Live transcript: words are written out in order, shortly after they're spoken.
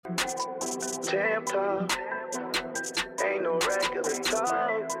Damn talk, ain't no regular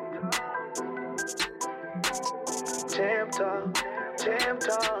talk. Damn talk, damn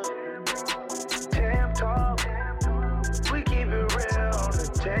talk, damn talk. We keep it real on the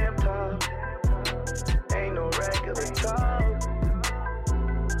damn talk. Ain't no regular talk.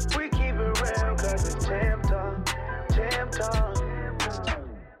 We keep it real cause it's damn talk, damn talk.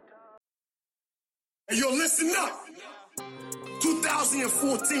 Hey, yo, listen up.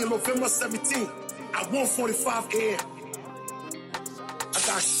 2014, November 17, at 1:45 a.m. I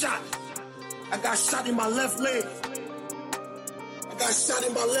got shot. I got shot in my left leg. I got shot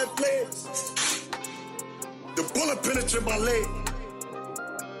in my left leg. The bullet penetrated my leg.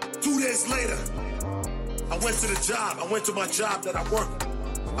 2 days later, I went to the job. I went to my job that I worked.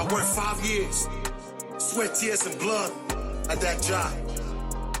 I worked 5 years. Sweat, tears, and blood at that job.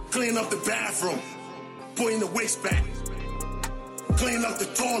 Clean up the bathroom. Putting the waste back. Clean up the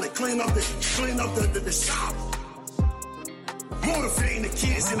toilet. Clean up the shower. Motivating the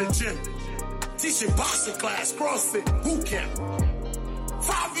kids in the gym. Teaching boxing class, CrossFit, boot camp.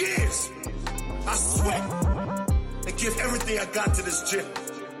 5 years. I sweat and give everything I got to this gym.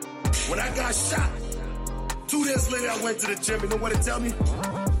 When I got shot, 2 days later I went to the gym. You know what they tell me?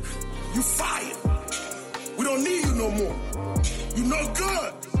 You fired. We don't need you no more. You no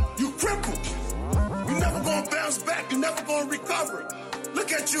good. You crippled. You never gonna bounce back. You never gonna recover.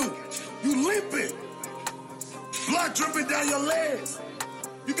 Look at you. You limping. Blood dripping down your legs.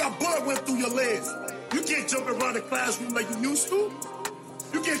 You got blood went through your legs. You can't jump around the classroom like you used to.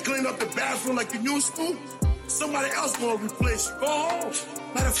 You can't clean up the bathroom like you used to. Somebody else gonna replace you. Go home.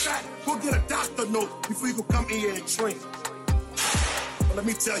 Matter of fact, go get a doctor note before you can come in here and train. But let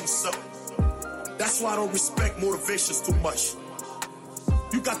me tell you something. That's why I don't respect motivations too much.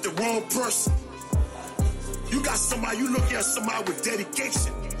 You got the wrong person. You got somebody, you look at somebody with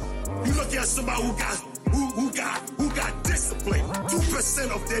dedication. You look at somebody who got discipline.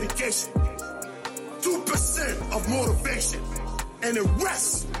 2% of dedication. 2% of motivation. And the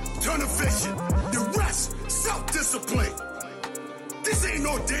rest, tunnel vision. The rest, self-discipline. This ain't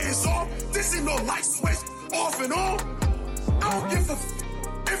no days off. This ain't no light switch off and on. I don't give a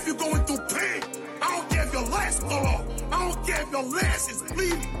if you're going through pain. I don't care if your legs fall off. I don't care if your legs is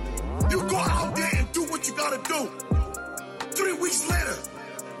bleeding. You go out there and do what you gotta do. 3 weeks later,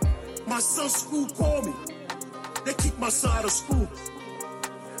 my son's school called me. They kicked my son out of school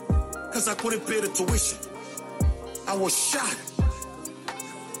because I couldn't pay the tuition. I was shot.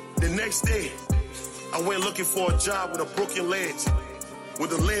 The next day, I went looking for a job with a broken leg, with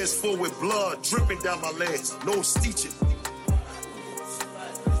the legs full with blood dripping down my legs, no stitching.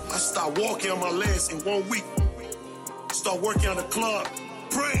 I start walking on my legs in 1 week. Start working on the club,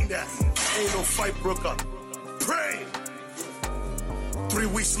 praying that ain't no fight broke up. Praying. 3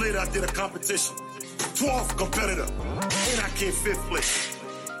 weeks later, I did a competition. 12th competitor, and I came 5th place.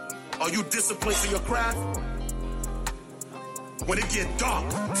 Are you disciplined to your craft? When it get dark,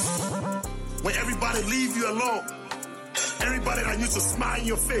 when everybody leave you alone, everybody that used to smile in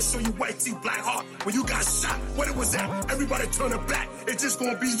your face, show you white teeth, black heart, when you got shot, what it was that? Everybody turn their back, it's just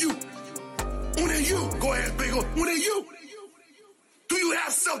gonna be you. Only you. Go ahead, big ol'. Only you. Do you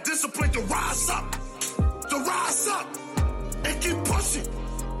have self-discipline to rise up? To rise up and keep pushing?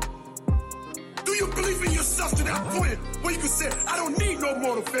 Do you believe in yourself to that point where you can say, I don't need no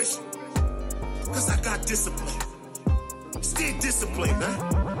motivation? Because I got discipline. Stay disciplined,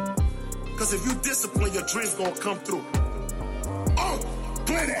 man. Because if you discipline, your dreams gonna come through. Oh,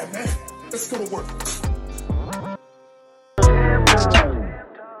 play that, man. Let's go to work.